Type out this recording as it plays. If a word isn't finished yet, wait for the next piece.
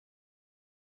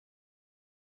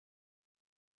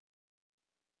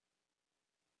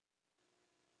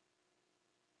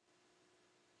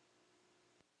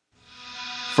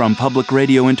from Public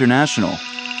Radio International.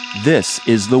 This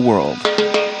is The World,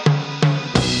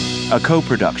 a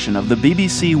co-production of the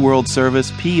BBC World Service,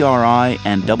 PRI,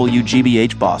 and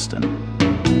WGBH Boston.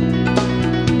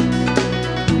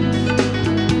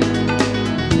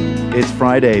 It's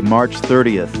Friday, March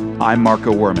 30th. I'm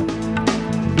Marco Werman.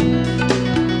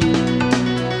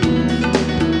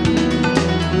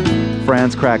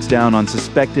 France cracks down on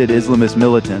suspected Islamist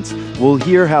militants. We'll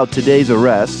hear how today's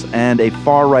arrests and a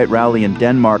far-right rally in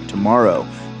Denmark tomorrow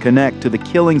connect to the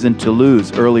killings in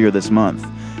Toulouse earlier this month.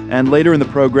 And later in the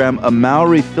program, a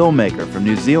Maori filmmaker from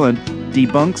New Zealand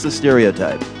debunks a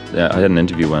stereotype. I had an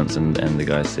interview once, and the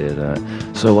guy said,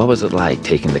 so what was it like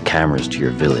taking the cameras to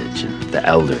your village and the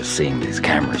elders seeing these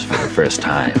cameras for the first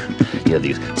time?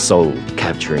 These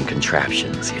soul-capturing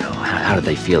contraptions, how did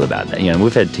they feel about that?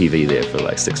 We've had TV there for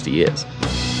like 60 years.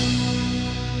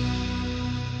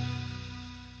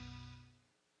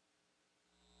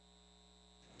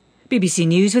 BBC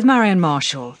News with Marion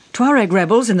Marshall. Tuareg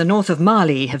rebels in the north of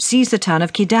Mali have seized the town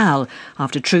of Kidal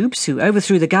after troops who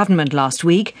overthrew the government last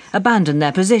week abandoned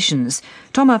their positions.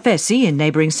 Thomas Fessi in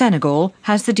neighbouring Senegal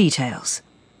has the details.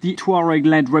 The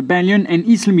Tuareg-led rebellion and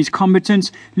Islamist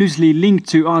combatants, loosely linked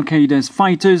to Al-Qaeda's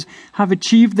fighters, have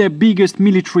achieved their biggest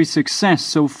military success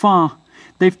so far.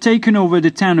 They've taken over the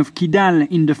town of Kidal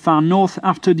in the far north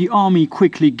after the army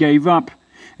quickly gave up.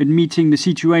 Admitting the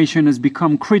situation has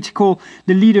become critical,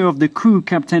 the leader of the coup,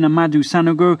 Captain Amadou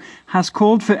Sanogo, has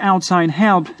called for outside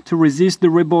help to resist the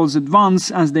rebels'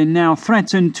 advance as they now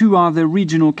threaten two other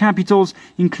regional capitals,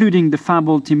 including the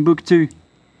fabled Timbuktu.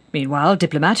 Meanwhile,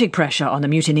 diplomatic pressure on the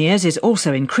mutineers is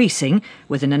also increasing,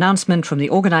 with an announcement from the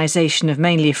Organisation of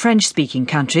mainly French-speaking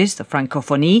countries, the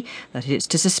Francophonie, that it's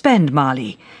to suspend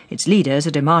Mali. Its leaders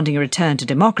are demanding a return to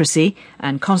democracy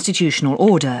and constitutional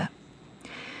order.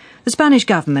 The Spanish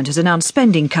government has announced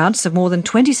spending cuts of more than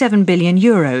 27 billion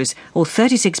euros, or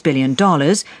 $36 billion,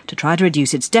 to try to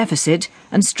reduce its deficit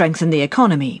and strengthen the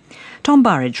economy. Tom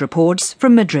Burridge reports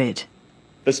from Madrid.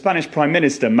 The Spanish Prime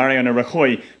Minister, Mariano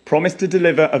Rajoy, promised to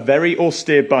deliver a very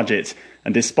austere budget,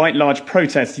 and despite large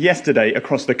protests yesterday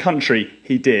across the country,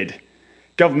 he did.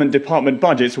 Government department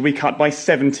budgets will be cut by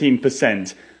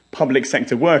 17%. Public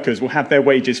sector workers will have their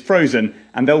wages frozen,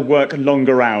 and they'll work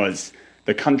longer hours.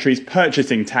 The country's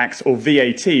purchasing tax, or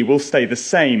VAT, will stay the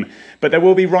same, but there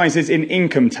will be rises in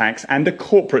income tax and a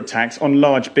corporate tax on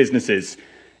large businesses.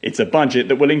 It's a budget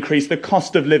that will increase the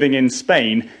cost of living in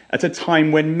Spain at a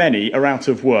time when many are out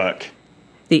of work.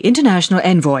 The international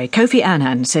envoy, Kofi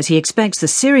Annan, says he expects the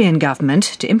Syrian government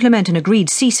to implement an agreed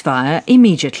ceasefire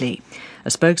immediately.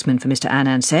 A spokesman for Mr.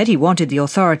 Annan said he wanted the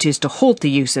authorities to halt the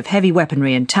use of heavy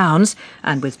weaponry in towns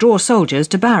and withdraw soldiers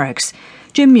to barracks.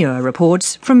 Jim Muir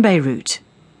reports from Beirut.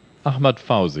 Ahmad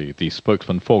Fawzi, the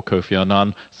spokesman for Kofi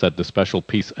Annan, said the special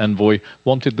peace envoy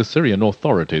wanted the Syrian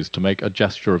authorities to make a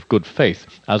gesture of good faith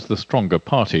as the stronger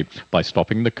party by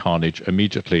stopping the carnage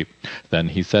immediately. Then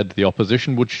he said the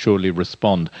opposition would surely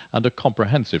respond and a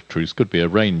comprehensive truce could be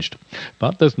arranged.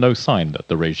 But there's no sign that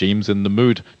the regime's in the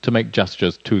mood to make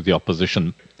gestures to the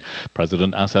opposition.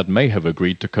 President Assad may have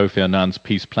agreed to Kofi Annan's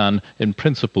peace plan in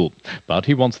principle, but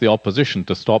he wants the opposition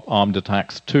to stop armed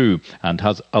attacks too and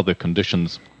has other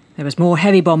conditions. There was more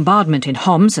heavy bombardment in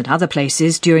Homs and other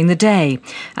places during the day.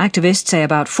 Activists say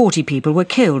about 40 people were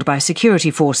killed by security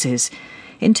forces.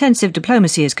 Intensive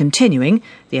diplomacy is continuing.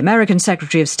 The American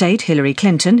Secretary of State, Hillary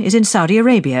Clinton, is in Saudi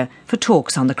Arabia for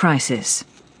talks on the crisis.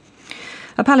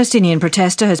 A Palestinian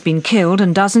protester has been killed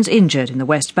and dozens injured in the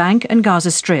West Bank and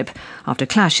Gaza Strip after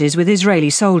clashes with Israeli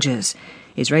soldiers.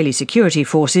 Israeli security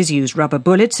forces used rubber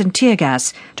bullets and tear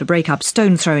gas to break up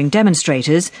stone-throwing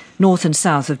demonstrators north and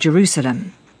south of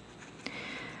Jerusalem.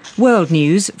 World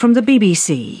news from the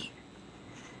BBC.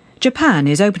 Japan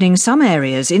is opening some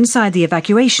areas inside the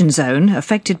evacuation zone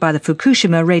affected by the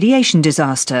Fukushima radiation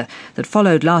disaster that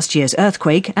followed last year's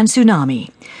earthquake and tsunami.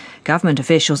 Government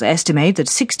officials estimate that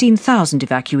 16,000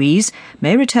 evacuees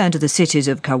may return to the cities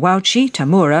of Kawachi,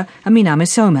 Tamura and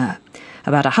Minamisoma.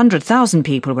 About 100,000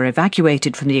 people were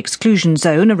evacuated from the exclusion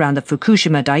zone around the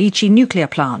Fukushima Daiichi nuclear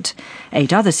plant.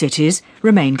 8 other cities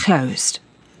remain closed.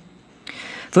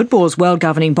 Football's world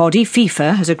governing body,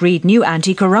 FIFA, has agreed new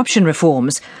anti-corruption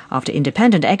reforms after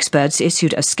independent experts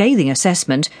issued a scathing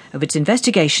assessment of its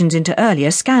investigations into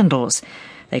earlier scandals.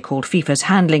 They called FIFA's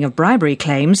handling of bribery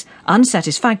claims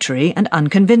unsatisfactory and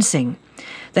unconvincing.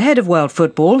 The head of World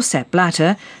Football, Sepp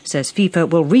Blatter, says FIFA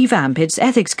will revamp its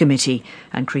ethics committee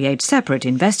and create separate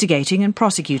investigating and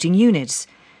prosecuting units.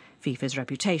 FIFA's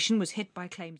reputation was hit by claims